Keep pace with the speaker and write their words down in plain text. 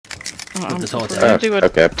With the tall If we're tale. gonna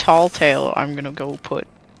do a tall tale, I'm gonna go put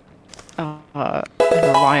the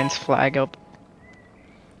Alliance flag up.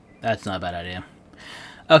 That's not a bad idea.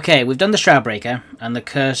 Okay, we've done the Shroudbreaker and the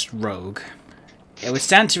Cursed Rogue. It would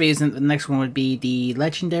stand to reason that the next one would be the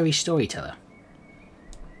Legendary Storyteller.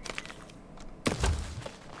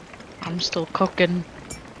 I'm still cooking.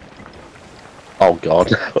 Oh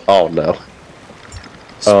god. Oh no.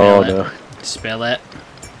 Spill it. No. Spill it.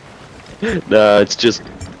 No, it's just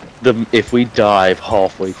if we dive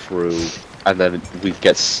halfway through and then we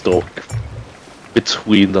get stuck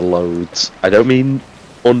between the loads. I don't mean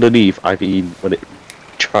underneath, I mean when it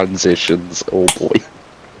transitions. Oh boy.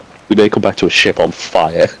 We may come back to a ship on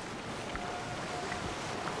fire.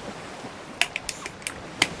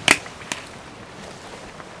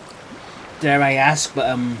 Dare I ask,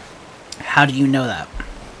 but how do you know that?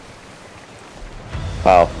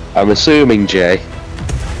 Well, I'm assuming, Jay.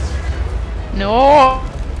 No!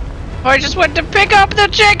 I just went to pick up the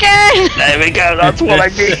chicken! There we go, that's what I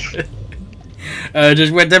mean. I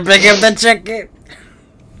just went to pick up the chicken!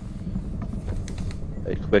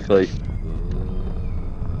 Hey, quickly.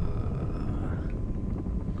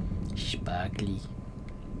 Sparkly.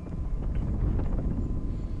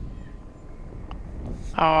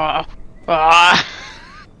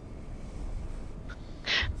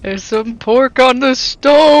 There's some pork on the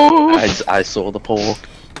stove! I saw the pork.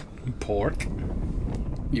 Pork?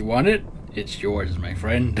 You want it? It's yours, my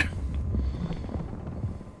friend.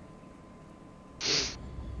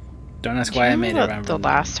 Don't ask why I made it around. The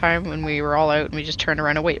last time when we were all out and we just turned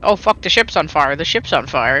around and wait. Oh fuck, the ship's on fire! The ship's on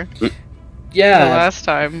fire! Yeah. The last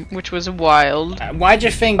time, which was wild. Why'd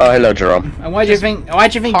you think? Oh, hello, Jerome. Why'd you think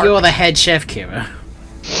you're the head chef, Kira?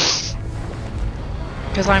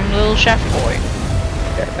 Because I'm a little chef boy.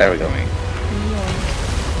 Yeah, there we go.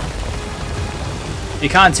 You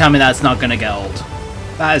can't tell me that's not gonna get old.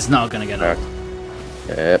 That is not gonna get old.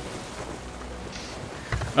 Yep.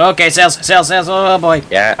 Okay, sails, oh boy.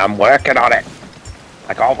 Yeah, I'm working on it.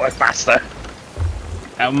 I can't work faster.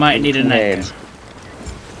 I might need an anchor.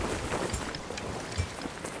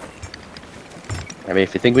 I mean,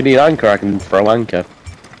 if you think we need anchor, I can throw anchor.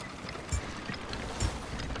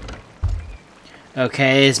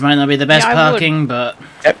 Okay, this might not be the best parking, but...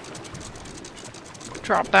 Yep.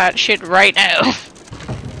 Drop that shit right now.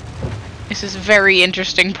 This is very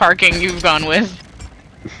interesting parking you've gone with.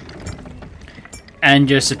 And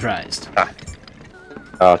you're surprised. Ah.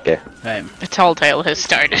 Okay. Right. The tall tale has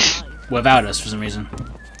started. Without us, for some reason.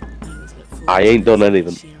 I ain't done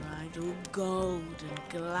anything.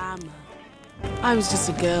 I was just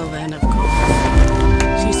a girl then, of course.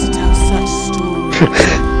 She used to tell such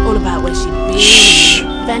stories. All about where she'd been,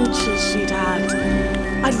 adventures she'd had.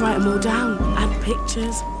 I'd write them all down, add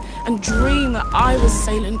pictures, and dream that I was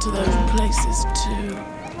sailing to those places too.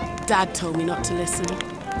 Dad told me not to listen.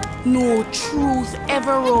 No truth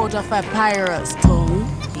ever roared off a pirate's tongue,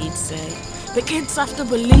 he'd say. But kids have to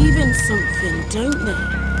believe in something, don't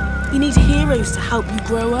they? You need heroes to help you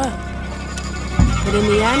grow up. But in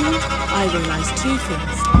the end, I realised two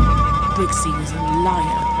things. Brixie was a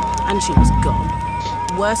liar, and she was gone.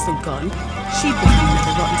 Worse than gone, she'd become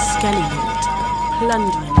another rotten skellylord,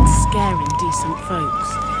 plundering and scaring decent folks.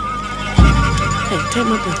 Hey, take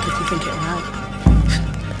my book if you think it right.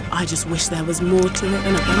 I just wish there was more to it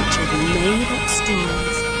than a bunch of made-up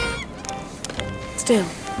stories. Still,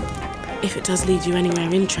 if it does lead you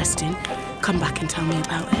anywhere interesting, come back and tell me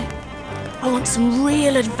about it. I want some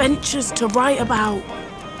real adventures to write about.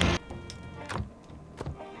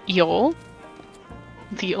 Y'all?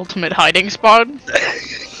 The ultimate hiding spot?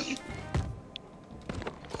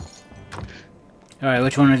 Alright,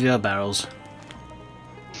 which one of your barrels?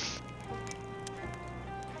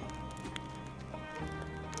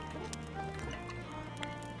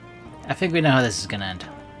 I think we know how this is gonna end.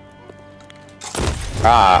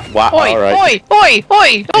 Ah, wow, Oi, alright. oi, oi,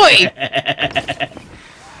 oi, oi!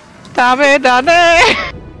 Dame, dame!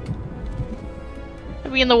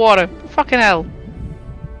 Let me in the water. Fucking hell.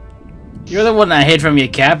 You're the one that hid from your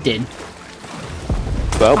captain.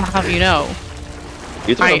 Well, I'll have you know.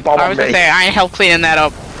 you threw I a bomb was on gonna me. say, I ain't help cleaning that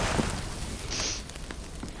up.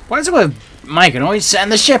 What is it with Mike and always setting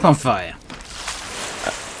the ship on fire?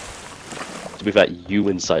 To be fair, you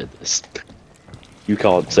incited this. You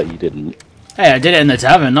can't say you didn't. Hey, I did it in the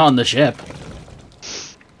tavern, not on the ship.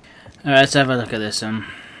 Alright, let's have a look at this.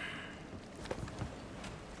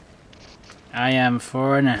 I am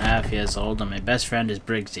 4.5 years old and my best friend is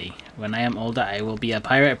Briggsy. When I am older, I will be a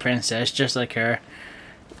pirate princess just like her.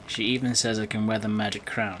 She even says I can wear the magic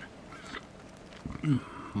crown.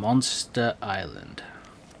 Monster Island.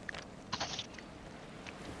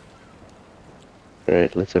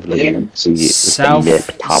 Right, let's have a look and see the map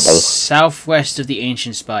table. Southwest of the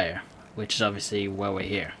ancient spire, which is obviously where we're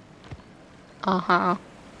here. Uh-huh.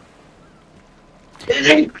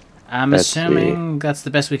 I'm Let's assuming that's the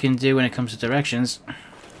best we can do when it comes to directions.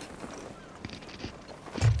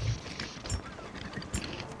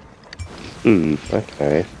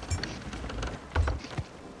 Okay.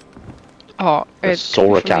 Oh, it's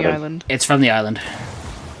solar from cannon. the island. It's from the island.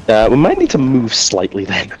 We might need to move slightly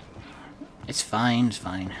then. It's fine, it's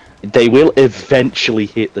fine. They will eventually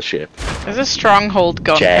hit the ship. There's a stronghold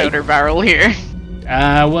gunpowder barrel here.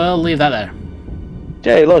 We'll leave that there.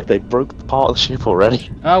 Jay, look, they broke part of the ship already.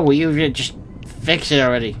 Oh, will you just fix it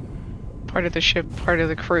already? Part of the ship, part of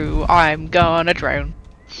the crew. I'm gonna drown.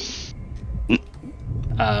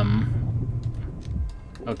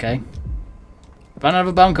 Okay. Find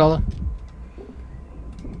another bomb caller.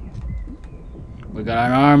 We got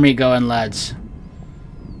an army going, lads.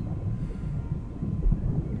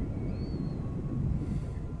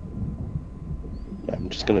 I'm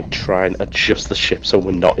just gonna try and adjust the ship so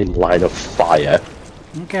we're not in line of fire.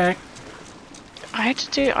 Okay. I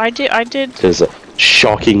did. Because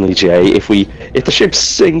shockingly, Jay, if the ship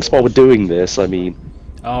sinks while we're doing this, I mean,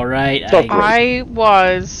 Alright, Stop. I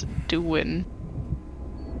was doing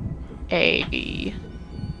a...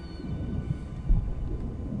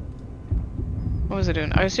 What was I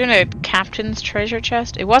doing? I was doing a captain's treasure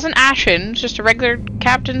chest. It wasn't ashen, it was just a regular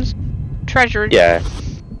captain's treasure. yeah.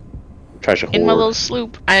 Treasure hoard. In my little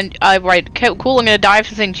sloop. And cool, I'm gonna dive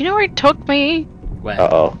to the thing. Do you know where it took me? Well,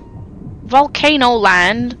 Uh-oh. Volcano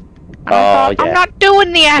land. And I thought, yeah. I'm not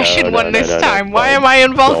doing the ashen one this time. Why am I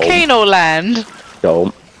in Volcano land?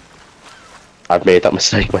 Don't. I've made that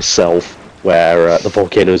mistake myself, where the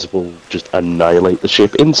volcanoes will just annihilate the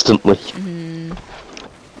ship instantly.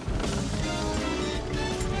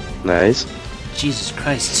 Nice. Jesus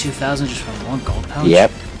Christ, 2,000 just from one gold pouch?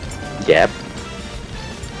 Yep. Yeah,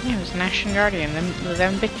 it was an Ashen Guardian.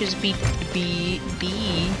 Them bitches be.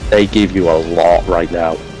 They give you a lot right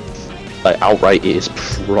now. Like, outright, it is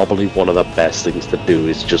probably one of the best things to do,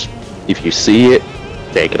 is just, if you see it,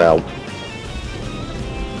 take it out.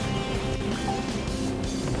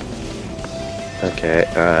 Okay,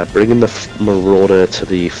 bringing the Marauder to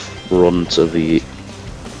the front of the...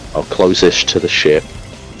 or closest to the ship.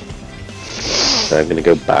 So I'm gonna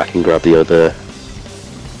go back and grab the other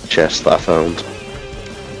chest that I found.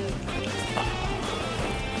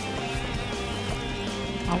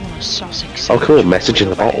 I want a sausage. Oh cool, message in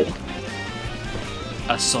the bottle.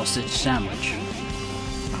 A sausage sandwich. I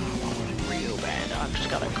want it real bad. I've just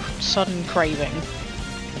got a sudden craving.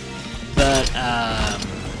 But,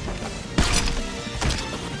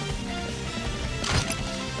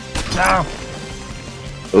 no!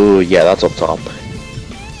 Oh yeah, that's up top.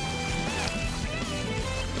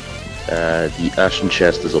 The ashen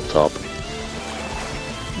chest is up top.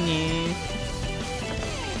 Yeah.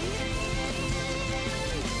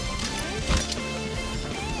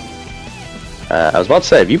 I was about to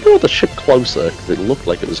say, have you brought the ship closer? Because it looked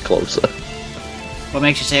like it was closer. What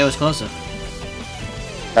makes you say it was closer?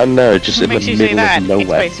 I don't know, just What in the makes you say middle that? of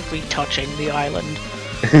nowhere. It's basically touching the island.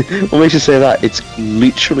 What makes you say that? It's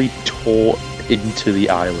literally tore into the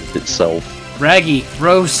island itself. Raggy,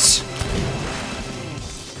 roast!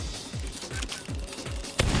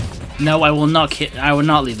 No, I will not I will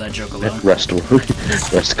not leave that joke alone. Rest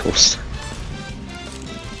course.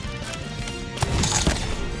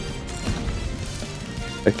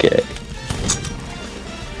 Okay.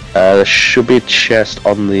 There should be a chest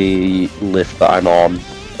on the lift that I'm on.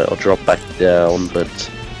 It'll drop back down,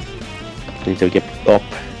 but I need to get up.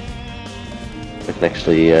 I can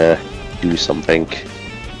actually do something.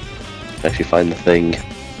 Actually find the thing.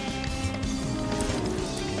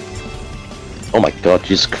 Oh my god,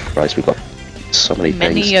 Jesus Christ, we've got so many things.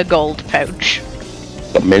 Many a gold pouch.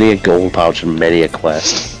 Got many a gold pouch and many a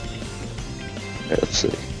quest. Right, let's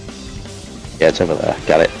see. Yeah, it's over there.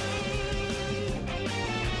 Got it.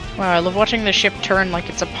 Wow, I love watching the ship turn like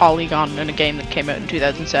it's a polygon in a game that came out in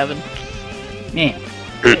 2007. Yeah.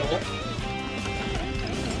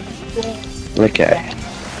 Okay.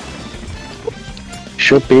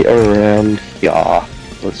 Should be around here.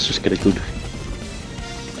 Let's just get a good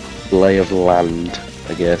lay of land,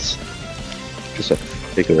 I guess. Just to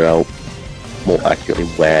figure out more accurately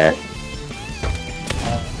where.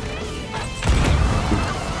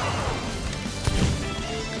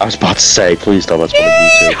 I was about to say, please don't let's you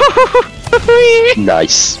two.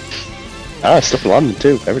 Nice. Ah, stuff landing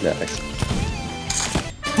too. Very nice.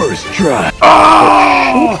 First try.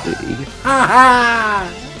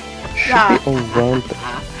 Should be around.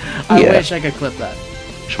 I Yeah. wish I could clip that.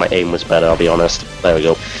 Wish my aim was better, I'll be honest. There we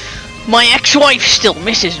go. My ex-wife still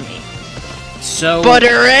misses me. So... But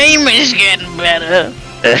her aim is getting better.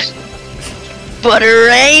 But her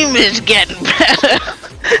aim is getting better.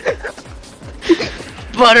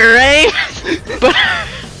 But her aim... But...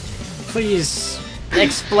 Please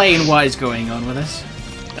explain what is going on with us.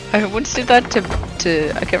 I once did that to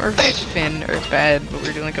I can't remember if it was Finn or Bed, but we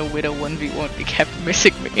were doing like a widow 1v1. He kept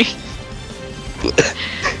missing me.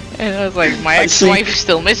 And I was like, my ex-wife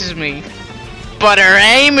still misses me. But her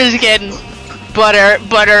aim is getting... But her...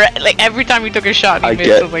 Like, every time he took a shot, he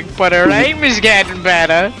missed. I was like, but her aim is getting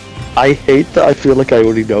better. I hate that I feel like I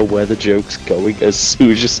already know where the joke's going as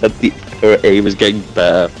soon as you said her aim is getting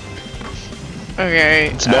better. Okay.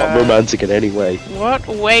 It's not romantic in any way. What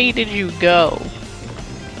way did you go?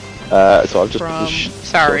 So I've just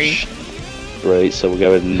sorry. Right, so we're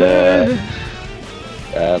going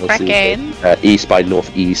let's see, east by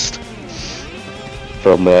northeast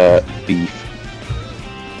from beef.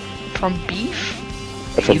 From beef?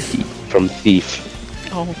 From thief.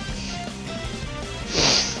 Oh.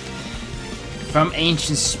 From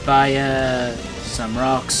ancient spire, some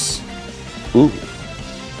rocks. Ooh.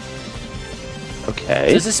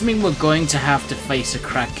 Okay. Does this mean we're going to have to face a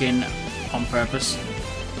kraken on purpose?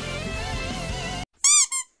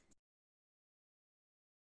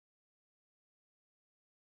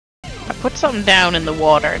 I put something down in the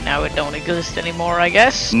water and now it don't exist anymore, I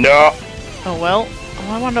guess. No. Oh well.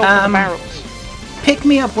 Oh, I want to open the barrels. Pick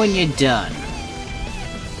me up when you're done.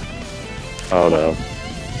 Oh no.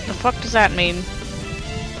 The fuck does that mean?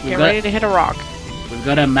 Get ready to hit a rock. We've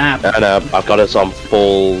got a map. No, I've got us on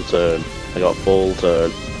full turn. I got full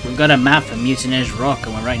turn. We've got a map for Mutineer's Rock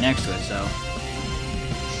and we're right next to it, so...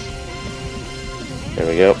 There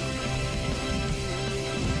we go.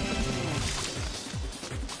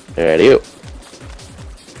 Ready.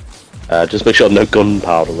 Just make sure no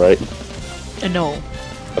gunpowder, right? No.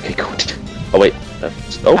 Okay, good. Oh wait.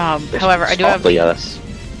 However, I do have these. Yes.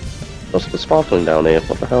 What's the sparkling down here?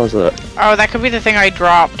 What the hell is that? Oh, that could be the thing I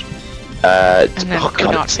dropped. And then could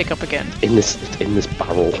God, not pick up again. In this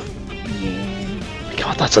barrel. Yeah.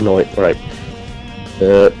 God, that's annoying. Right.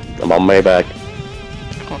 I'm on my back.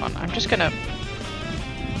 Hold on, I'm just gonna...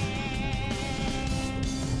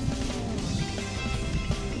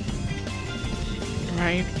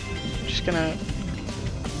 Right. I'm just gonna...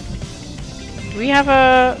 Do we have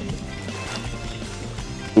a...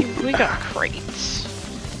 We got crates.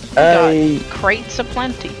 We got crates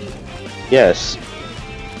aplenty. Yes.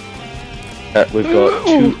 We've got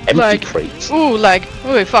two empty crates. Ooh, lag.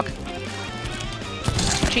 Ooh, fuck.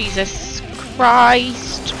 Jesus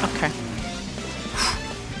Christ. Okay.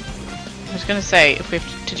 I was gonna say, if we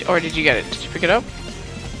have to, or did you get it? Did you pick it up?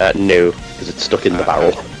 No, because it's stuck in the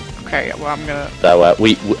barrel. Okay, well I'm gonna... So,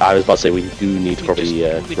 I was about to say, we do need to probably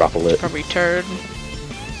grapple it. Probably turn.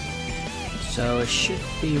 So it should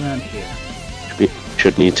be around here. We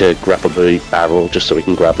should need to grapple the barrel just so we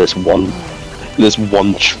can grab this one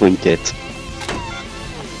trinket.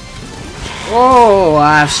 Oh,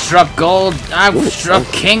 I've struck gold. I've struck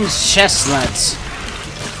King's chest, lads.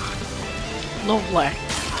 Lovely.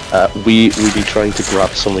 We'd be trying to grab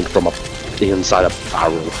something from the inside a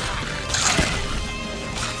barrel.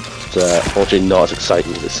 It's unfortunately not as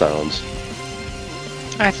exciting as it sounds.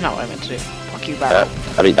 That's not what I meant to do. Fuck you, barrel.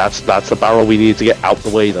 I mean, that's the barrel we need to get out the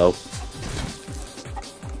way, though.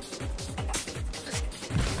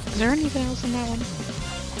 Is there anything else in that one?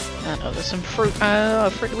 Oh, there's some fruit.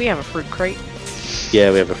 We have a fruit crate.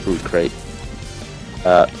 Yeah, we have a fruit crate.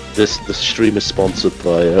 This stream is sponsored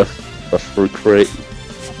by a fruit crate.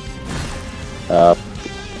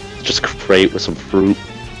 Just a crate with some fruit.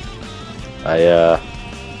 I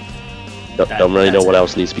don't really know what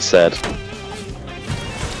else needs to be said.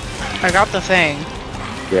 I got the thing.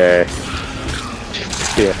 Yeah.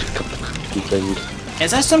 Yeah, thing.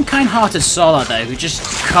 Is there some kind-hearted soul out there who just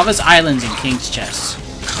covers islands in King's chests?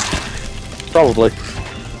 Probably.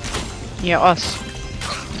 Yeah, us.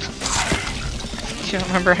 Do you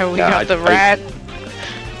remember how we got the rat?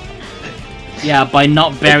 Yeah, by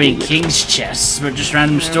not burying King's chests, but just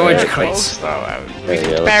random storage crates. We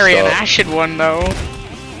could bury an ashen one, though.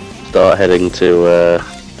 Start heading to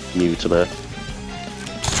Mutineer.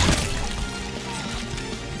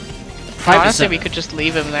 Honestly, we could just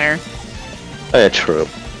leave him there. Yeah, true.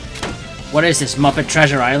 What is this, Muppet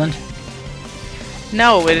Treasure Island?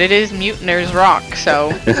 No, but it is Mutineer's Rock,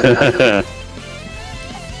 so...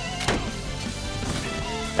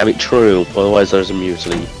 I mean, true, otherwise there's a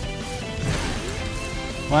mutiny.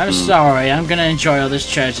 Well, I'm sorry, I'm gonna enjoy all this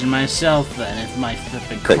treasure myself then, if my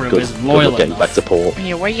flippin' crew is loyal enough. Back to port.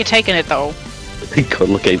 Yeah, where are you taking it, though? Good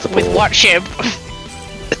looking to port. With what ship?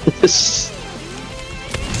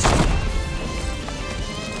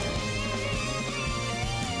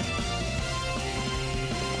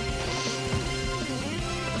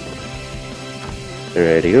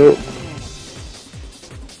 Ready to go.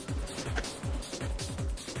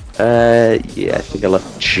 Yeah, I think I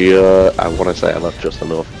left I want to say I left just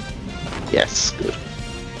enough. Yes, good.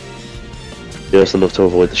 Just enough to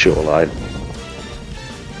avoid the shoreline.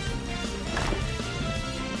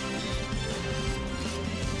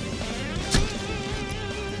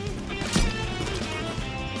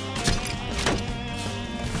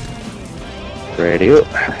 Radio.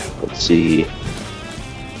 Let's see.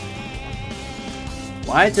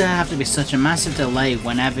 Why does there have to be such a massive delay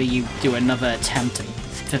whenever you do another attempt to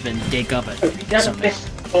flipping dig up it? Something.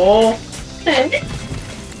 Oh.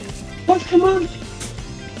 What? Come on.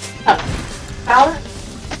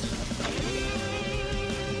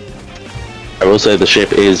 I will say the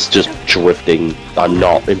ship is just drifting. I'm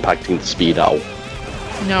not impacting the speed at all.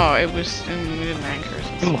 No, it was in anchors.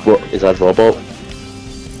 Is that rowboat?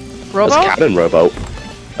 Rowboat? That's cannon rowboat.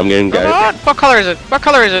 I'm gonna go. Rowboat? What color is it? What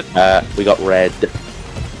color is it? We got red.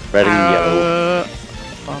 Red and yellow.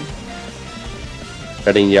 Bum.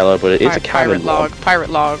 Red and yellow, but it is a cannon log. Pirate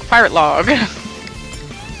log. Pirate log.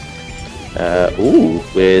 Ooh,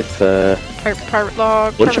 with pirate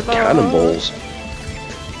log. bunch of cannonballs.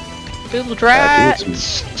 Build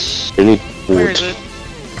rats. We need wood. Where is it?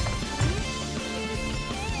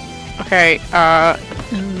 Okay, I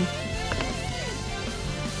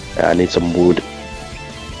need some wood.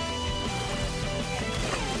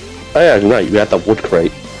 Oh yeah, right, you had that wood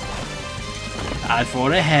crate. I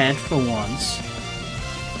thought ahead for once.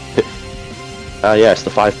 Ah yes, the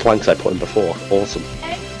 5 planks I put in before. Awesome.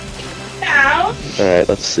 Alright,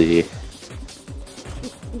 let's see.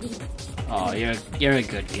 Oh, you're a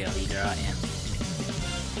good guild leader, aren't you?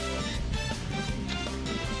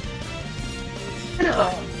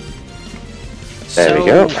 There we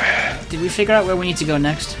go. Did we figure out where we need to go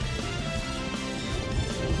next?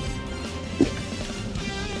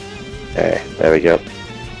 Okay, there we go.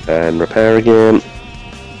 And repair again.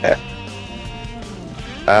 Yeah.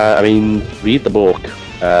 I mean, read the book.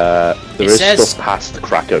 There is stuff past the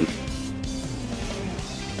Kraken.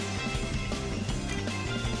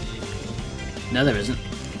 No, there isn't.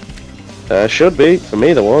 Should be. For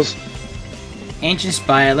me, there was. Ancient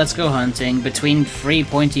Spire, let's go hunting. Between 3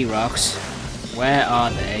 pointy rocks. Where are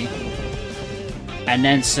they? And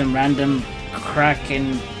then some random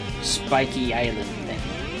Kraken spiky island thing.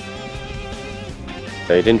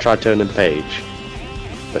 They didn't try turning the page.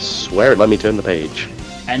 I swear it let me turn the page.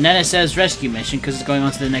 And then it says rescue mission because it's going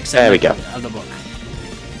on to the next There we go. Of the book.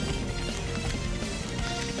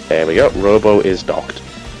 There we go. Rowboat is docked.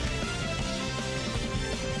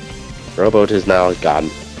 Rowboat is now gone.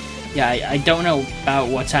 Yeah, I don't know about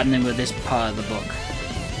what's happening with this part of the book.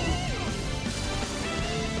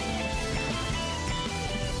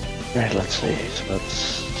 Right, let's see. So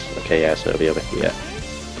that's okay. Yeah, so it'll be over here.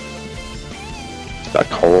 Is that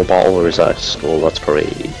a coral bottle or is that a skull? That's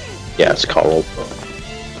pretty. Yeah, it's coral.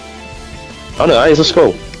 Oh no, that is a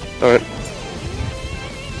skull. All right.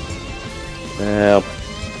 Now,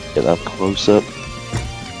 get that close up.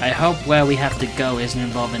 I hope where we have to go isn't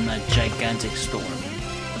involving a gigantic storm.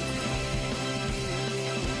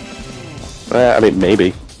 I mean,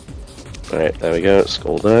 maybe. Alright, there we go.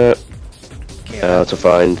 Skull there. Now to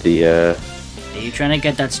find the. Are you trying to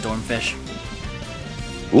get that stormfish?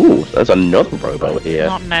 Ooh, there's another rowboat here.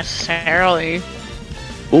 Not necessarily.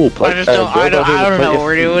 Ooh, I just don't. I don't know what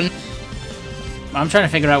we're doing. I'm trying to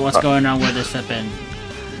figure out what's going on with this flipping.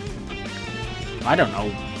 I don't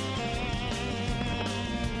know.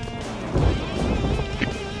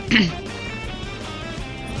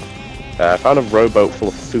 I found a rowboat full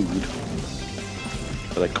of food.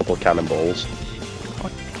 With a couple of cannonballs.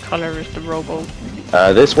 What color is the rowboat?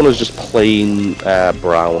 This one is just plain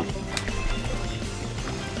brown.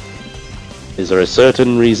 Is there a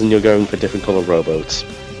certain reason you're going for different color rowboats?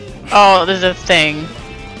 Oh, there's a thing.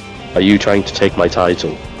 Are you trying to take my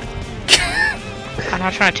title? I'm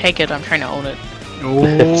not trying to take it, I'm trying to own it. Oh.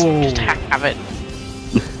 Just have it.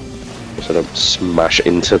 Sort of smash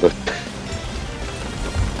into the...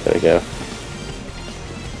 There we go.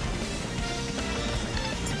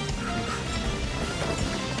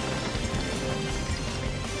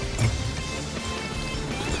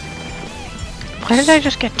 Why did I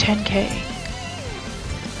just get 10k?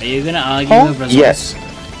 Are you gonna argue over results? Yes.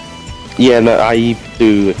 Yeah, no, I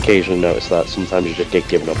do occasionally notice that. Sometimes you just get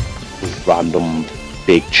given a random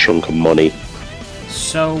big chunk of money.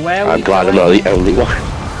 So where I'm glad I'm not the only one.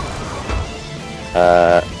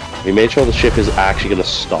 We made sure the ship is actually going to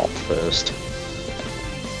stop first.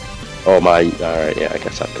 Oh my, alright, yeah, I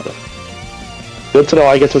guess I've got it. Good to know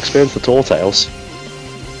I get to experience the tall tales.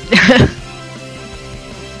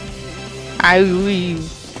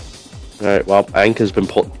 Right, well, anchor's been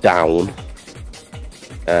put down.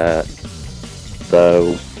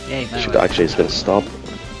 So... Yay, should actually it's gonna stop.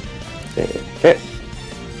 Okay.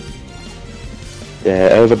 Yeah,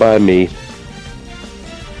 over by me.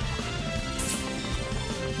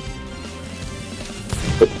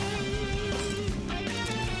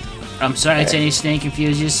 I'm sorry to any snake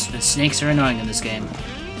enthusiasts, but snakes are annoying in this game.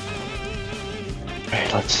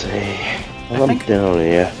 Right, let's see. Well, I'm down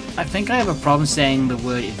here. I think I have a problem saying the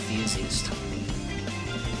word enthusiast.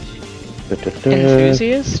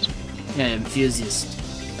 Enthusiast? Yeah, enthusiast.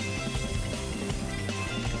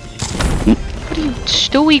 What are you,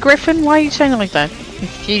 Stewie Griffin? Why are you saying it like that?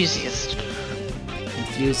 Enthusiast.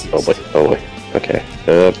 Enthusiast. Oh boy. Okay.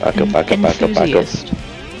 Back up. Enthusiast.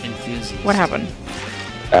 Enthusiast. What happened?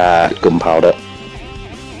 Gunpowder.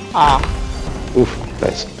 Ah. Oof,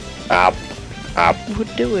 nice. Who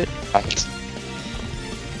would do it?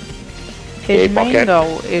 Hey, His main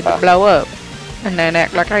goal is to blow up and then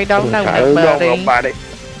act like I don't know nobody.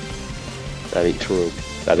 That ain't true.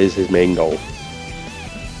 That is his main goal.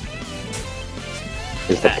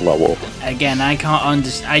 Is to blow up. Again, I can't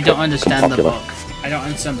understand. I don't understand the book. I don't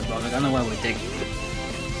understand the book. I don't know where we're digging.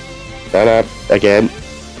 No, again,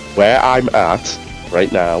 where I'm at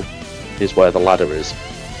right now is where the ladder is.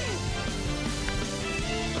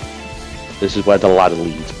 This is where the ladder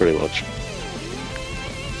leads, pretty much.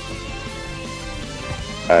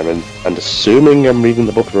 And assuming I'm reading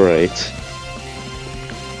the book right.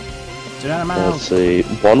 Let's see.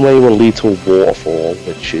 One way will lead to a waterfall,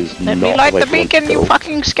 which is Let not me light the way beacon, you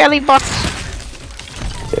fucking skelly butts!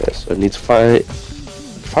 Yes, I need to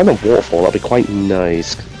find a waterfall. That'd be quite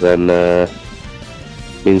nice. Then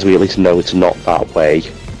means we at least know it's not that way.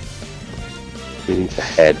 We need to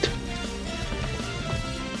head.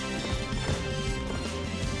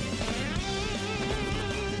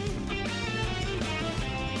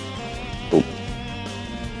 Oh.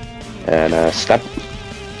 And step.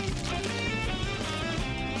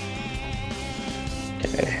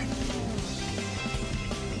 Okay.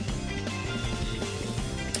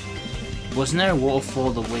 Wasn't there a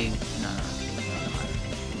waterfall the way? No.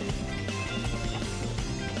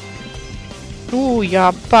 Ooh,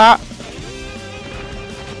 yeah, but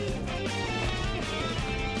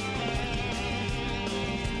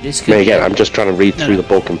This could be again, I'm just trying to read through the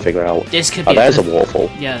book and figure out. This could be. Oh, there's a waterfall.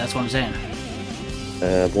 Yeah, that's what I'm saying.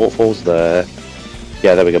 Waterfall's there.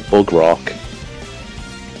 Yeah, there we go. Bug rock.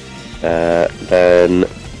 Then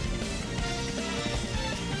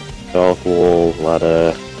dark wall,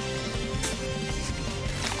 ladder.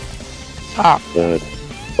 The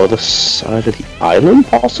other side of the island,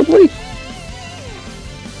 possibly.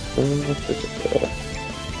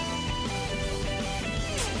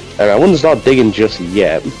 I wouldn't start digging just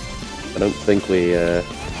yet. I don't think we. I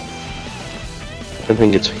don't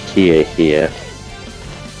think it's here.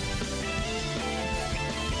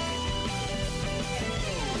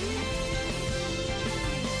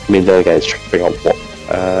 I mean, then again, it's trying to figure out what.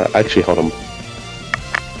 Actually, hold on.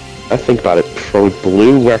 I think about it. Probably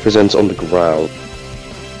blue represents underground.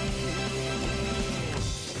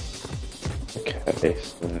 Okay,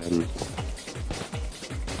 so then.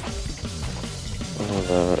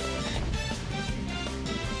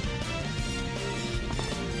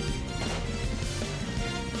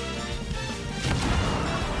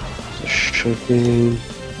 Should be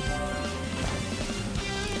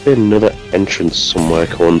another entrance somewhere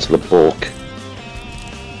according to the book.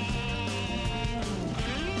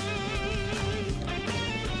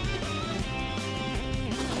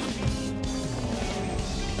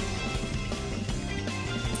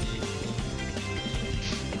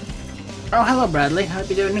 Oh, hello, Bradley. Hope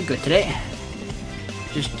you're doing good today.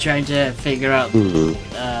 Just trying to figure out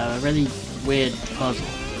a really weird puzzle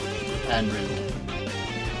and riddle.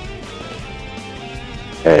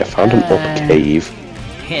 I found an upper cave.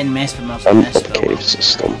 Hit and miss, but most An miss. upper cave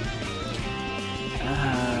system.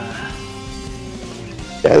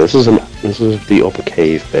 Yeah, this is the upper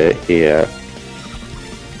cave bit here.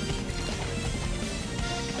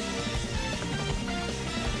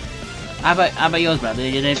 How about yours,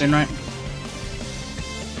 Bradley? Did anything right?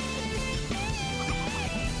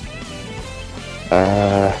 I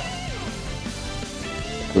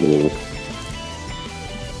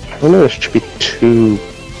don't know, there should be two.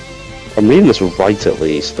 I'm reading this right at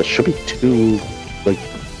least. There should be two, like,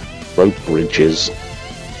 rope bridges.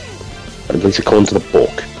 At least according to the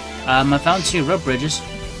book. I found 2 rope bridges.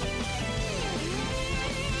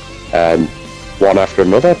 One after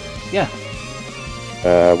another? Yeah.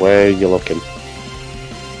 Where are you looking?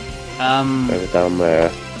 Over down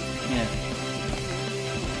there. Yeah.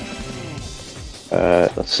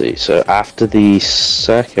 Let's see. So after the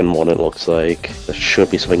second one, it looks like there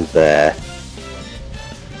should be something there.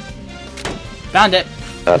 Found it.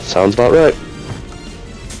 That sounds about right.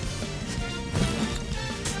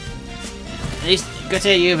 At least, good to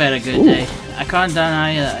hear you've had a good day. I can't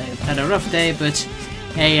deny that I've had a rough day, but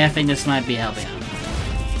hey, I think this might be helping out.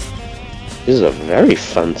 This is a very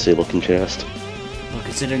fancy looking chest. Well,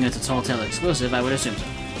 considering it's a Tall Tale exclusive, I would assume so.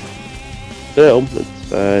 Still,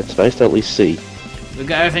 it's nice to at least see. We've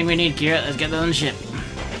got everything we need, Kira. Let's get on the ship.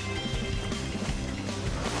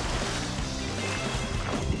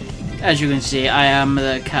 As you can see, I am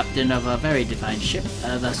the captain of a very defined ship,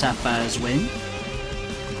 the Sapphire's Wing.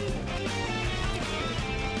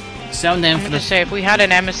 So named I'm for gonna say, if we had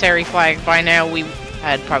an emissary flag by now, we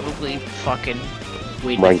had probably fucking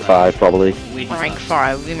rank 5 probably. rank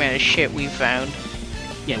 5. The amount of shit we found.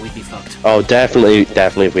 Yeah, we'd be fucked. Oh, definitely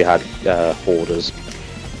if we had hoarders.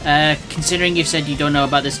 Considering you've said you don't know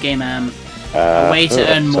about this game, a way to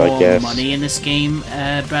earn more money in this game,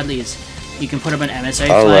 Bradley, is you can put up an emissary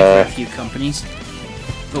flag for a few companies.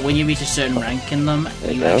 But when you reach a certain rank in them,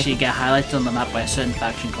 you actually get highlighted on the map by a certain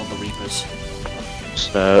faction called the Reapers.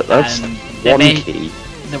 So that's one key.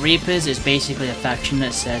 The Reapers is basically a faction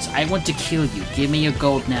that says, I want to kill you, give me your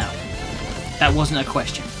gold now. That wasn't a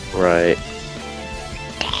question. Right.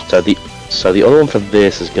 So the other one for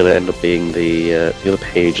this is going to end up being the other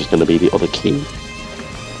page is going to be the other key.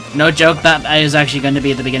 No joke, that is actually going to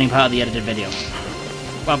be the beginning part of the edited video.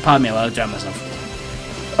 Well, pardon me, I'll drown myself.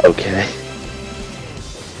 Okay.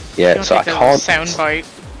 Yeah, so I can't soundbite.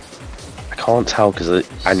 I can't tell because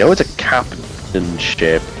I know it's a captain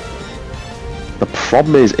ship. The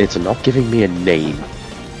problem is it's not giving me a name.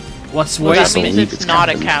 What's Well, worries that means me? it's not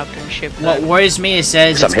a captain ship. What worries me is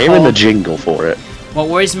says it's I'm hearing the called, jingle for it. What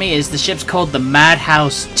worries me is the ship's called the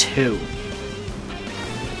Madhouse 2.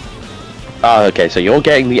 Oh, okay, so you're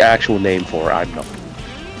getting the actual name for it, I'm not.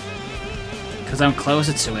 Because I'm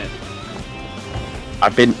closer to it.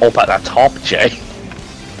 I've been up at the top, Jay.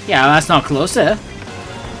 Yeah, that's not closer.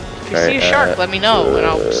 If you see a shark, let me know, and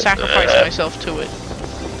I'll sacrifice myself to it.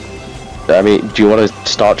 I mean, do you want to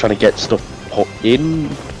start trying to get stuff put in,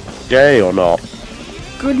 Jay, or not?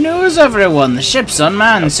 Good news, everyone! The ship's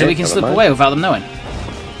unmanned, so we can slip away without them knowing.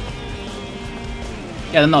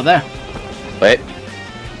 Yeah, they're not there. Wait.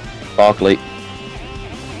 Barkley.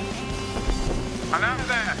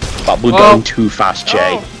 But we're going too fast,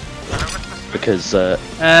 Jay. Because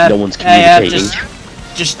no one's communicating.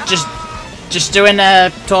 Just doing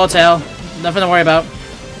tall tale. Nothing to worry about.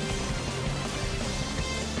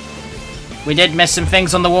 We did miss some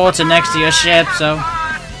things on the water next to your ship, so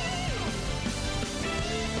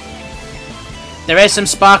there is some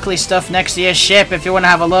sparkly stuff next to your ship if you want to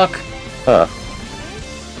have a look. Huh.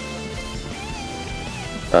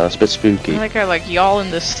 That's a bit spooky. I like y'all in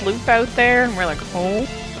the sloop out there, and we're like, oh.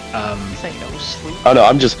 This ain't no sloop. Oh no,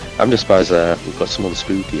 I'm just surprised we've got someone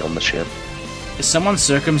spooky on the ship. Is someone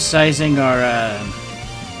circumcising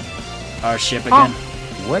our ship again?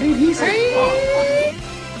 What did he say?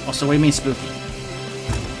 Also, what do you mean spooky?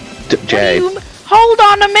 Jay. Hold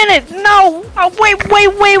on a minute! No!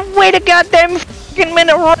 Wait a goddamn fucking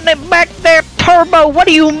minute, run it back there, Turbo! What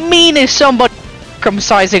do you mean is somebody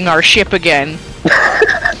circumcising our ship again?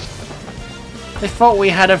 They thought we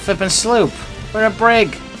had a flippin' sloop. We're a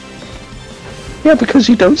brig. Yeah, because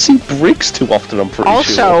you don't see brigs too often, I'm pretty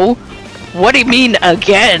sure. Also, what do you mean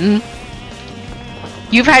again?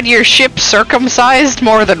 You've had your ship circumcised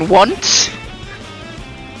more than once?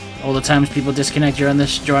 All the times people disconnect during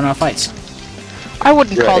our fights. I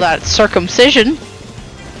wouldn't call that circumcision.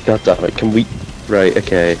 God damn it, can we... Right,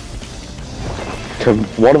 okay. Can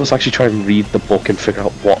one of us actually try and read the book and figure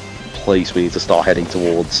out what place we need to start heading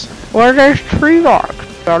towards? Where there's 3 rocks.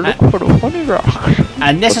 I look for the funny rocks.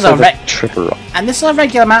 And this And this is a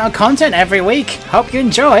regular amount of content every week. Hope you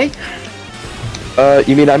enjoy.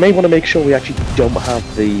 You mean I may want to make sure we actually don't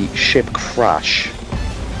have the ship crash.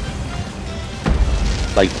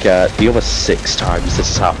 Like, the other 6 times this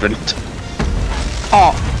has happened.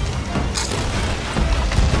 Oh.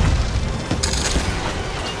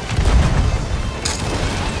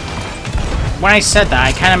 When I said that,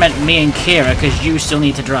 I kind of meant me and Kira, because you still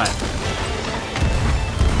need to drive.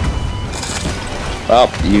 Well,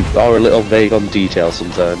 you are a little vague on details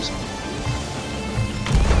sometimes.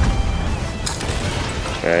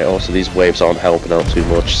 Alright, also these waves aren't helping out too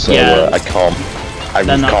much, so yeah, I can't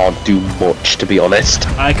do much, to be honest.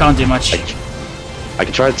 I can't do much. I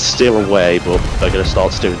can try and steer away, but they're going to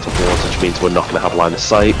start steering towards, which means we're not going to have line of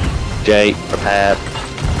sight. Jay, prepare.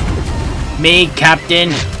 Me,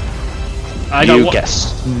 Captain. You get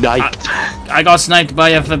sniped. I got sniped by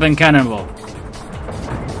a flippin' cannonball.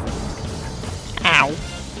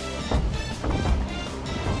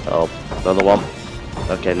 Another one.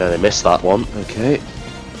 Okay, no, they missed that one. Okay.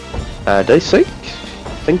 They sink?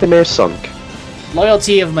 I think they may have sunk.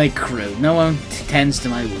 Loyalty of my crew. No one tends to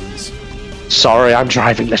my wounds. Sorry, I'm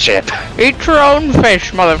driving the ship. Eat your own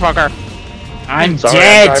fish, motherfucker. I'm Sorry,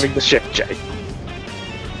 dead. I'm driving the ship, Jay.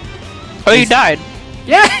 Oh, you died.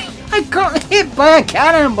 Yeah, I got hit by a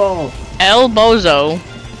cannonball. El Bozo.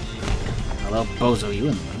 Hello, Bozo, you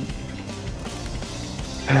in the room?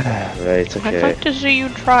 Right, I'd okay. like to see you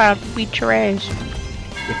try out to beat your ass.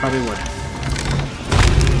 You probably would.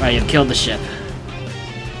 Right, you've killed the ship.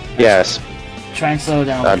 Yes. Try and slow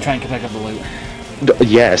down. Try and pick up the loot.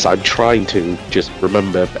 Yes, I'm trying to. Just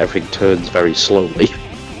remember, everything turns very slowly.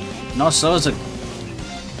 Not so as a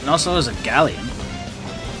galleon.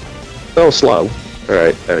 Oh, slow.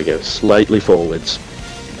 Alright, there we go. Slightly forwards.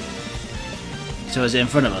 So is it in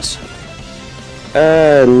front of us?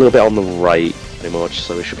 A little bit on the right, pretty much,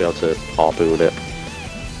 so we should be able to harpoon it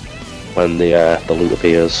when the loot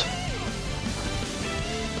appears.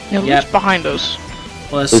 Yeah, Yep. who's behind us?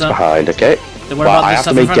 Well, there's Who's some. behind, okay? What Well, about I the have to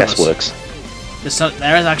stuff make in front of us? guessworks.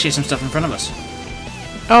 There is actually some stuff in front of us.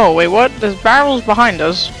 Oh, wait, what? There's barrels behind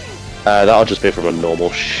us. That'll just be from a normal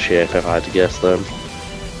ship if I had to guess them.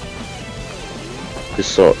 This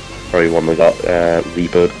sort probably one we got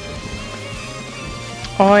rebird.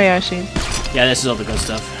 Oh, yeah, I see. Yeah, this is all the good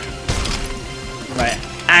stuff. Right,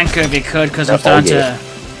 anchor if you could, because I'm Oh, starting yeah.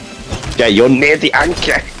 to. Yeah, you're near the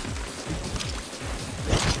anchor.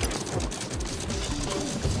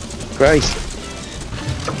 Christ.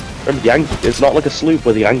 Remember, the anchor, it's not like a sloop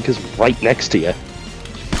where the anchor's right next to you.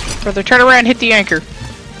 Brother, turn around and hit the anchor.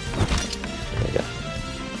 There you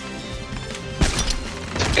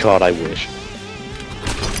go. God, I wish.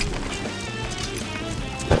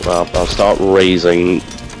 Well, I'll start raising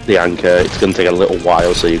the anchor. It's going to take a little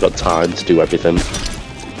while, so you've got time to do everything.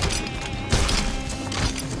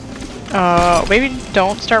 Maybe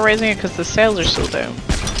don't start raising it because the sails are still down.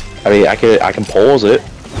 I mean, I can pause it.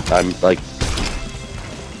 I'm like,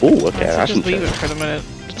 ooh, okay. So I just shouldn't leave it check. for the minute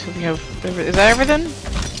until we have. Is that everything?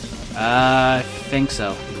 I think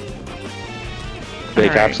so.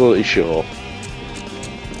 Make Alright. absolutely sure.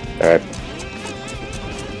 Alright.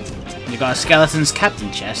 You got a skeleton's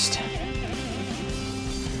captain chest.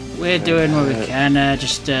 We're doing what we can,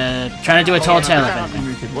 just trying to do a tall tale if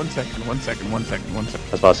anything. One second. I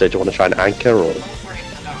was about to say, do you want to try and anchor or?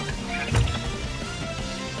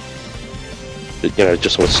 You know,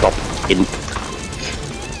 just want to stop in.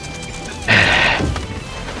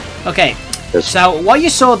 Okay, Yes. so what you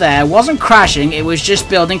saw there wasn't crashing, it was just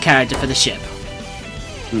building character for the ship.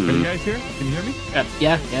 Can you guys hear? Can you hear me?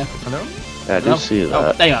 Yeah. Hello? I do Hello? see Oh,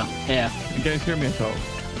 that. there you are. Yeah. You guys hear me at all?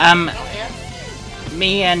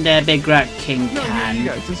 Me and Big Rat King No, can. you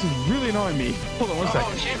guys, this is really annoying me. Hold on one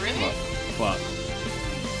second. What?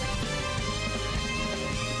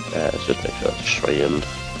 Let's just make sure it's streamed.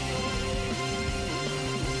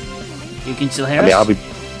 You can still hear I mean,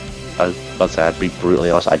 us? I was about to say, I'd be brutally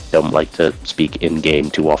honest, I don't like to speak in-game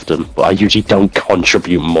too often, but I usually don't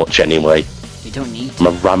contribute much anyway. You don't need I'm to.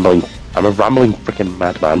 a rambling freaking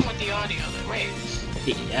madman.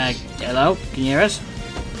 Hello? Can you hear us?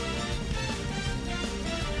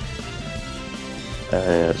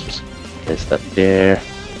 Let's just place that there.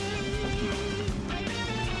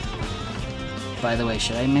 By the way,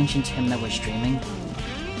 should I mention to him that we're streaming?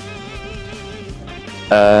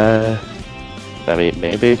 I mean,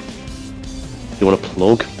 maybe. You want to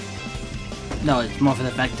plug? No, it's more for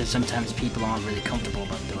the fact that sometimes people aren't really comfortable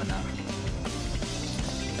about doing that.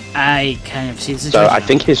 I kind of see the So situation. I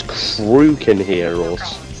think his crew can hear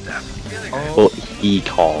us, but he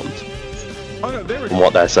can't. Oh no, there we From go.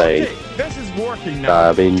 what they're saying. Okay, this is working now.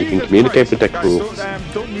 I mean, you can Jesus communicate Christ. with the Guys,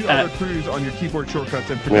 crew. Don't mute other crews on your keyboard shortcuts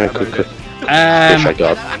and Yeah, forget about it. wish I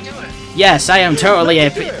got. Yes, I am totally a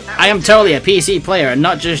PC player and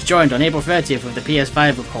not just joined on April 30th with the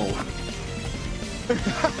PS5 withhold.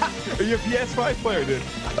 Are you a PS5 player, dude?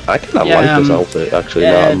 I kind of Yeah, like this outfit, actually.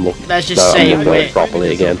 yeah, now I'm looking, let's just now I'm say looking at we're- it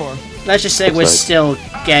properly again. Let's just say Looks we're nice. still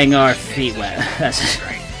getting our feet wet.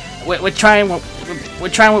 we're trying what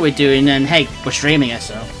we're doing, and hey, we're streaming it,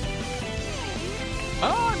 so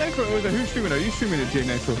Ah, nice one. Who's streaming? Are you streaming it, Jay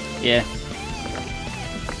Nitro? yeah.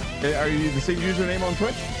 Are you the same username on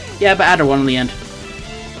Twitch? Yeah, but add a 1 on the end.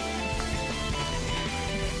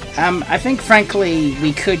 I think, frankly,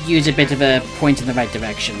 we could use a bit of a point in the right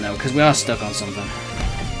direction, though, because we are stuck on something.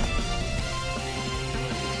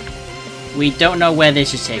 We don't know where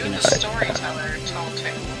this is taking us.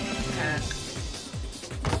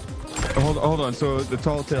 Oh, hold hold on. So the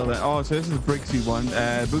tall tale then. Oh, so this is Briggsy one.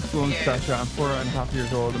 Boots belongs to Sasha. I'm 4.5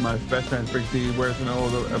 years old, and my best friend is Briggsy. Wears an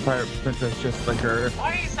old a pirate princess just like her.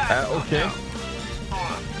 Why is that? Okay.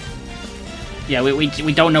 Yeah,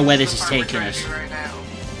 we don't know where this is taking us. Right now.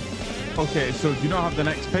 Okay, so do you not have the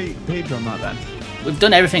next page on that then? We've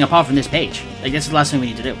done everything apart from this page. Like, this is the last thing we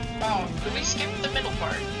need to do. Oh, did we skip the middle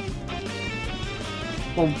part?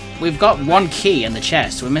 Well, we've got one key in the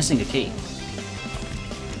chest. We're missing a key.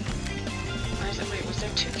 Where is it? Wait, was there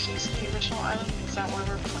 2 keys in the original island? Is that why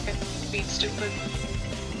we're fucking being stupid?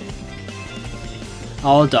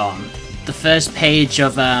 Hold on. The first page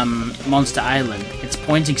of Monster Island, it's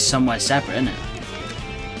pointing somewhere separate, isn't it?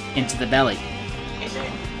 Into the belly. Is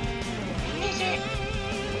it? Is it?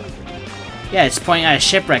 Yeah, it's pointing at a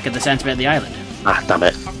shipwreck at the center of the island. Ah, damn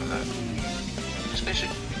it. Fuck that. Just fishing.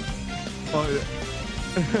 Oh, yeah.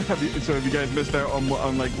 So have you guys missed out on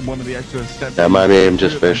like one of the extra steps? Yeah, my name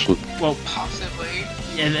just fishing. Well, Possibly.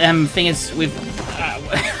 yeah, thing is,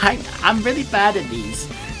 I'm really bad at these.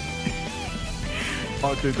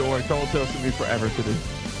 Oh, dude, don't worry. Tall tales took me forever to do.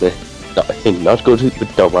 Not go to the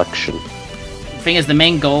direction. Thing is, the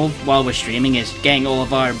main goal while we're streaming is getting all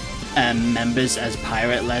of our members as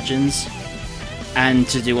pirate legends, and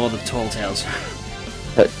to do all the tall tales.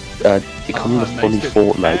 Become the nice, funny dude.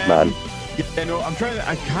 Fortnite man. Yeah, no, I'm trying to.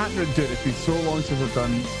 I can't do it. It's been so long since I've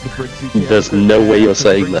done the Briggsy tales. There's no way you're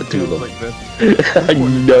saying Briggsy that to tales them. like this. I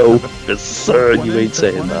know for certain you ain't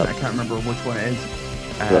saying I that. can't remember which one it is.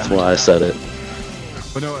 That's why I said it.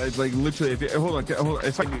 But no, it's like literally. If you, hold on.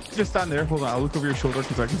 It's like just stand there. Hold on. I'll look over your shoulder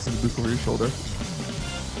because I can see the book over your shoulder.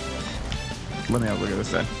 Let me have a look at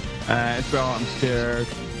this then. It's about I'm scared.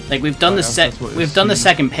 Like we've done the the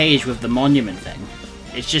second page with the monument thing.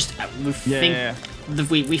 It's just we Yeah.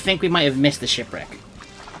 we think we might have missed the shipwreck.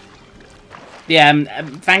 Yeah.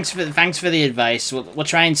 Thanks for the advice. We'll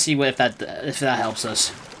try and see if that helps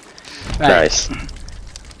us. Right. Nice.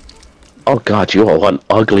 Oh god, you are one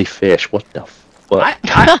ugly fish. What the fuck?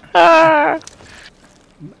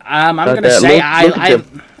 I'm gonna there, say look at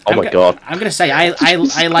them. Oh my god. I'm gonna say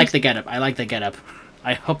I like the getup. I like the getup.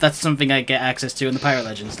 I hope that's something I get access to in the Pirate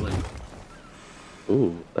Legends loot.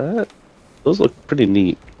 Ooh, those look pretty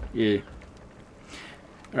neat. Yeah.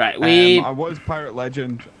 Right, I was Pirate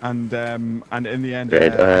Legend, and in the end,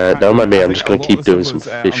 Great, don't mind me. I'm just gonna keep doing some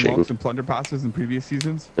fishing. Unlocked some plunder passes in previous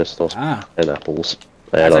seasons. Just those pineapples.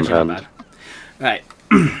 That's on actually not hand. bad.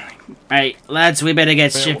 Right. Right, lads, we better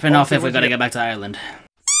get shipping off if we're gonna you- get back to Ireland.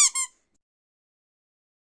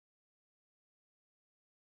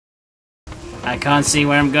 I can't see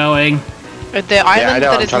where I'm going. The island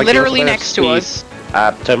know, that I'm is trying to get literally up there, next to speed. us.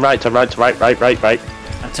 Turn right, right.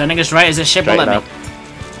 I'm turning us right as the ship will Straighten let out.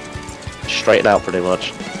 me. Straighten out pretty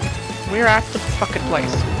much. We're at the fucking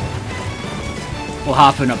place. We'll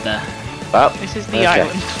harpoon up there. Well, This is the okay.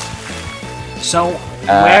 island. So,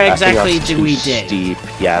 I where think exactly that's do too we dig? Steep.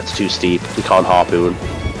 Yeah, it's too steep. We can't harpoon.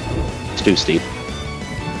 It's too steep.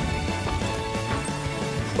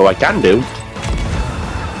 What I can do.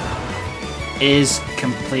 Is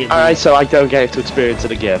completely... Alright, so I don't get to experience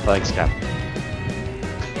it again. Thanks, Cap.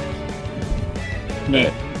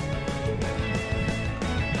 Yeah.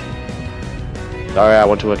 Sorry, I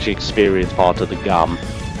want to actually experience part of the gum.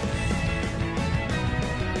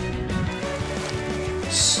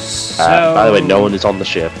 So... By the way, no one is on the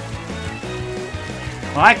ship.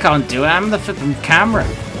 Well, I can't do it. I'm the flipping camera.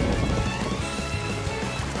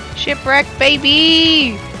 Shipwreck,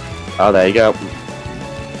 baby! Oh, there you go.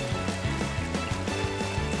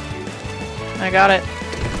 I got it.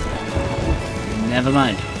 Never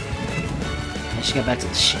mind. I should get back to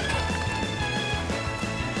the ship.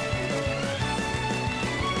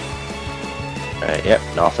 Alright, yep,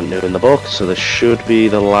 nothing new in the book, so this should be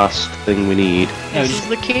the last thing we need. Yeah, we This is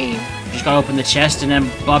the key. just gotta open the chest and then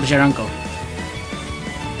Bob's your uncle.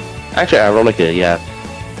 Actually, ironically, yeah.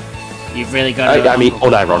 You've really got I mean,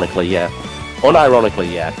 unironically, yeah.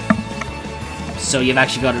 Unironically, yeah. So you've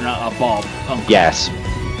actually got a Bob uncle. Yes.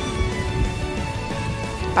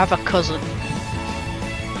 I have a cousin.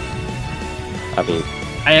 I mean,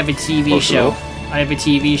 I have a TV Close show. enough. I have a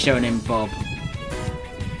TV show named Bob.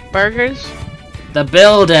 Burgers? The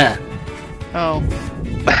Builder! Oh.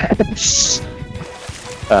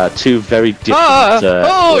 two very different.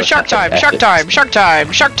 Oh, shark time! Shark time! Shark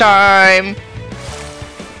time! Shark time! Do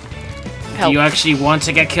Help. you actually want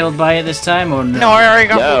to get killed by it this time, or no? No, I already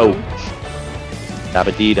got No. one.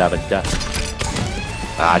 Dabba dee dabba da.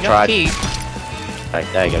 I got tried. key. Right,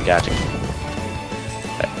 there you go, gotcha.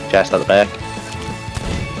 Right, chest at the back.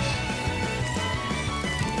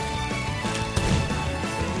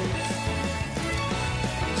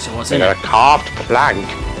 So what's I in got it? a carved plank.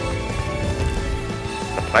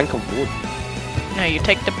 plank of wood. No, you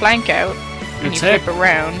take the plank out and you take- flip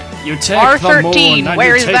around. You take R13, the moon,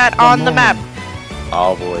 where is that on the map?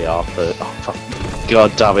 Oh boy, Arthur. Oh,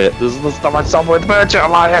 God damn it. This is the stuff I saw with Merchant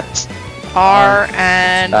Alliance. R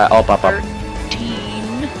and Up. 13.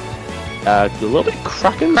 A little bit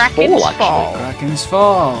Kraken's Kraken's Fall, actually. Fall. Kraken's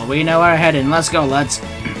Fall. We know our heading. Let's go, lads.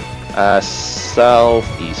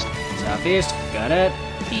 Southeast. Southeast. Got it.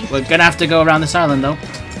 East. We're gonna have to go around this island, though.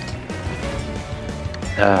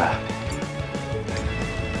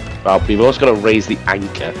 Well, we've also got to raise the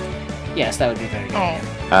anchor. Yes, that would be very good.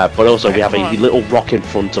 Oh, But also we have Come a on. little rock in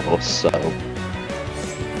front of us, so...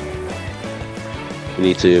 We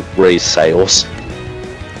need to raise sails.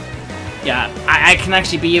 Yeah, I can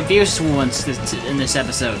actually be of use once in this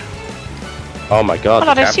episode. Oh my god, hold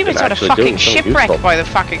on, the I see we captain got a actually fucking doing something shipwreck useful. by the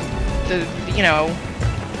fucking, you know.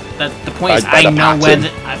 The point is, By the I know where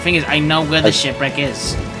pattern. the thing is, I know where the shipwreck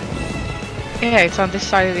is. Yeah, it's on this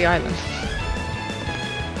side of the island.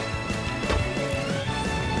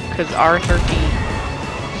 Because R13.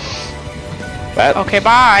 Well, Okay,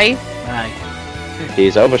 bye. Right.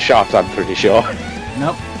 he's overshot, I'm pretty sure.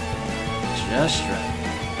 Nope. Just right.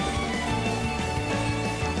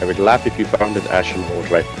 I would laugh if you found an ashen ore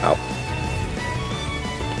right now.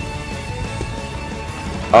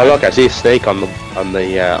 Oh look, I see a snake on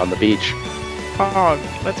the beach. Oh,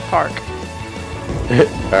 let's park.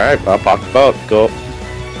 Alright, I'll park the boat. Go.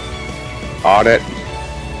 On it.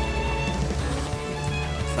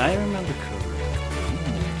 If I remember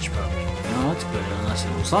correctly, it's probably not, but unless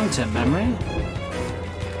it was long-term memory.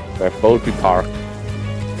 Our boat be parked.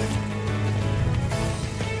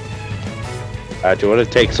 Do you want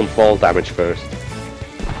to take some fall damage first?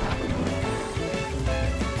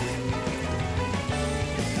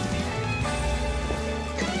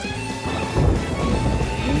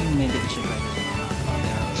 Maybe the shipwreck is on the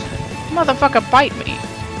outside. Motherfucker, bite me.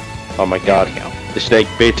 Oh my There god. we go. The snake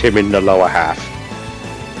bit him in the lower half.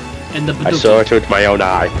 In the I saw it with my own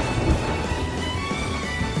eye.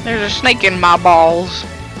 There's a snake in my balls.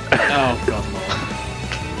 Oh god, lord.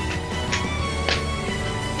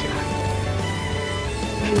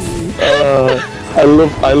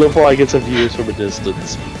 I love how I get some views from a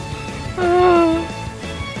distance.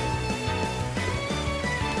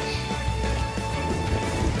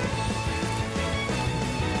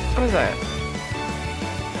 What is that?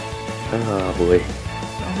 Oh boy.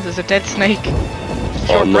 Oh, there's a dead snake. Oh,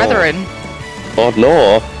 Your no. brethren. Oh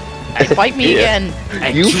no! Bite me Yeah. again. I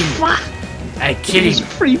You kill him. fuck! I kill He was him.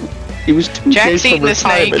 free. He was 2 Jack's days from eating the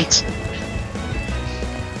snake. retirement.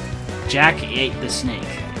 Jack ate the snake.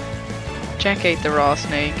 Jack ate the raw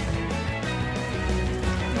snake. Now,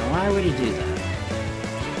 why would he do that?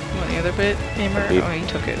 You want the other bit, Gamer? Maybe- Oh, he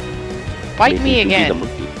took it. Bite Maybe me he could be the again.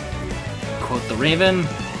 monkey. Quote the raven,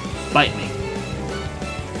 bite me.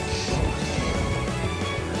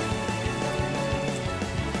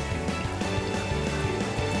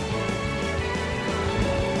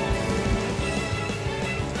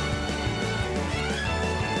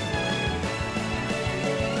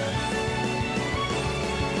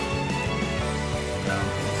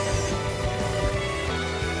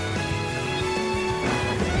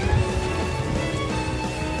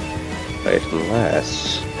 Right,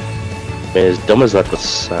 unless... As dumb as that would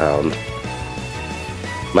sound,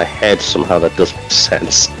 my head somehow that does make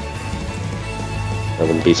sense. I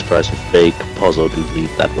wouldn't be surprised if Big Puzzle do lead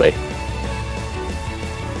that way.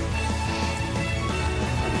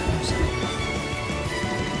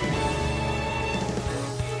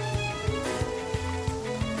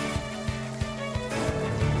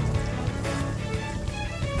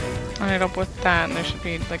 Line it up with that, and there should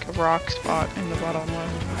be like a rock spot in the bottom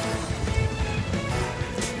left.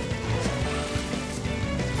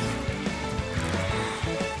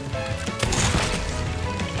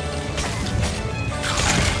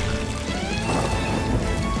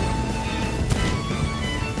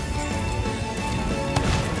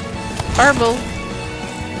 Marble.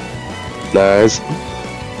 Nice.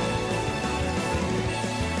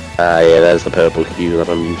 Yeah, that's the purple hue that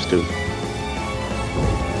I'm used to.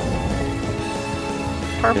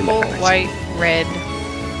 Purple, Nice. white, red,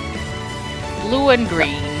 blue, and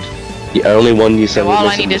green. The only one you said So was all I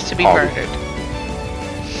missing need was is to be Tom. murdered.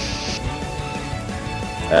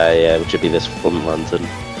 Yeah, which would be this front lantern.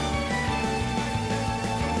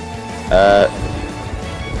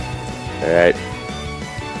 Alright.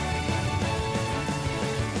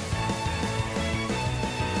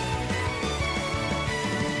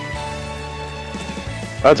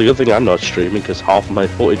 That's a good thing I'm not streaming, because half of my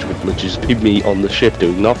footage would literally just be me on the ship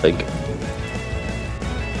doing nothing.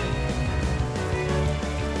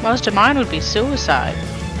 Most of mine would be suicide.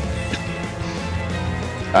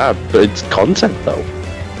 Ah, but it's content though.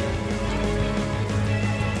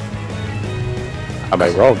 Am I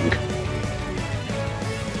wrong?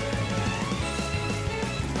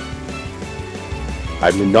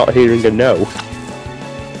 I'm not hearing a no. I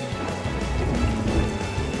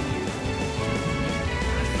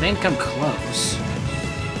think I'm close.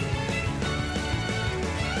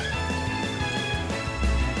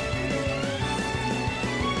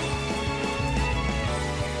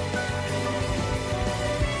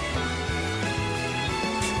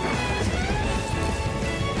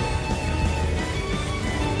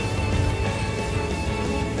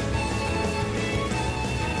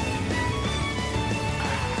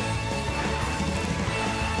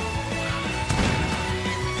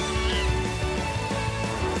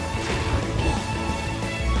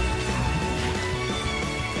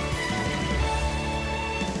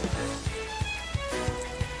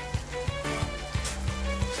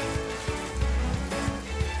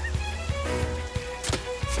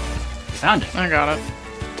 Found it. I got it.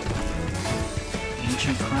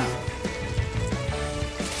 Ancient crown.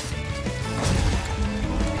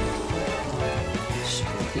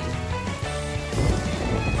 Spooky.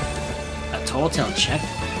 A tall tale check?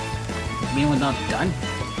 You mean we're not done?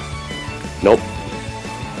 Nope.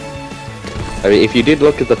 I mean, if you did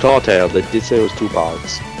look at the tall tale, they did say it was 2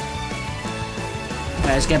 parts. Alright,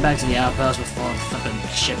 let's get back to the outpost before the flipping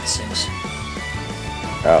ship sinks.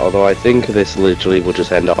 Although I think this literally will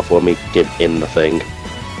just end off when we give in the thing.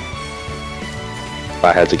 If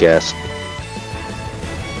I had to guess.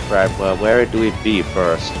 Right, well, where do we be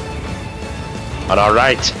first? On our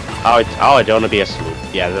right! Oh, I don't want to be a sloop.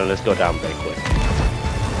 Yeah, then let's go down very quick.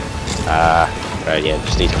 Right, yeah,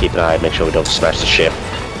 just need to keep an eye, make sure we don't smash the ship.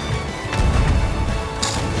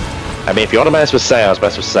 I mean, if you want to mess with sails,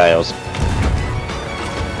 mess with sails.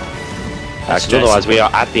 Because otherwise we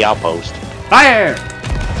are at the outpost. Fire!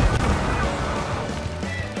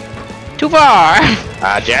 Too far!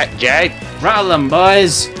 Jay! Rattle them,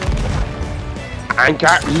 boys!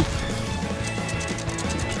 Anchor!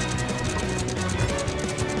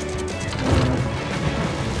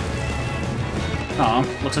 Oh,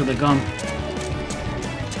 looks like they're gone.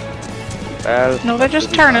 Well, No, they're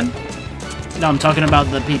just turning. No, I'm talking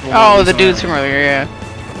about the people. Oh, the dudes from earlier, yeah.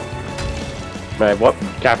 Right, what?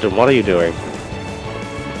 Captain, what are you doing?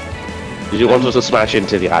 Did you want us to smash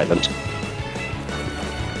into the island?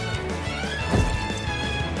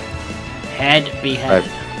 Head beheaded.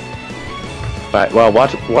 Right, well,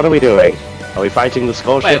 what are we doing? Are we fighting the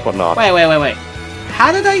skull ship or not? Wait.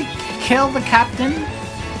 How did I kill the captain?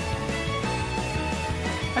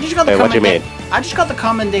 I just got the What do you mean? I just got the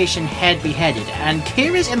commendation head beheaded, and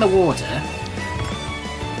Kira's in the water.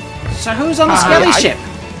 So who's on the skelly ship?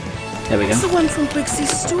 There we go. It's the one from Brixie's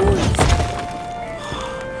stories.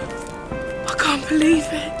 I can't believe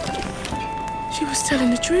it. She was telling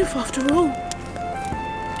the truth after all.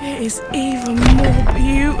 It is even more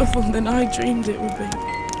beautiful than I dreamed it would be.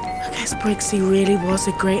 I guess Brixie really was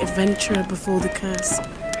a great adventurer before the curse.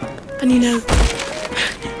 And you know,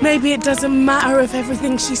 maybe it doesn't matter if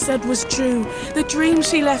everything she said was true. The dreams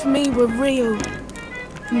she left me were real.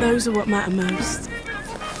 And those are what matter most.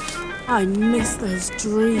 I miss those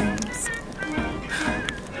dreams.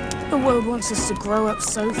 The world wants us to grow up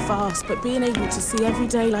so fast, but being able to see every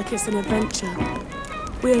day like it's an adventure,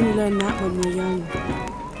 we only learn that when we're young.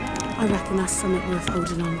 I reckon that's something worth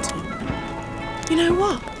holding on to. You know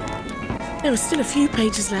what? There are still a few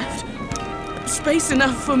pages left. Space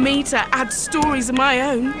enough for me to add stories of my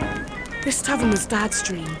own. This tavern was Dad's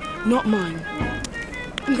dream, not mine.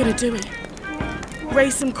 I'm gonna do it.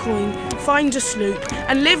 Raise some coin, find a sloop,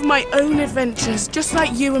 and live my own adventures just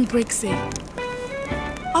like you and Brixie.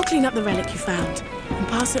 I'll clean up the relic you found and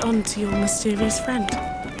pass it on to your mysterious friend.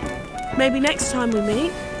 Maybe next time we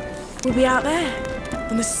meet, we'll be out there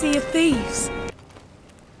on the Sea of Thieves.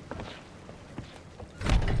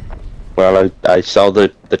 Well, I saw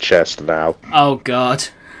the chest now. Oh god.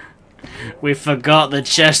 We forgot the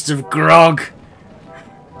chest of grog.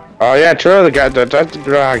 Oh yeah, true, the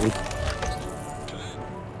dragon.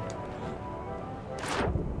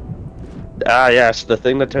 Ah yes, the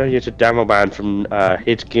thing that turned you to demo man from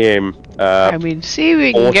hit game. I mean, see if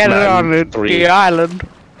we can get it on the island.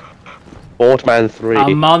 Boatman 3.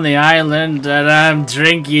 I'm on the island and I'm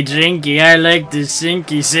drinky. I like the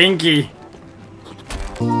sinky.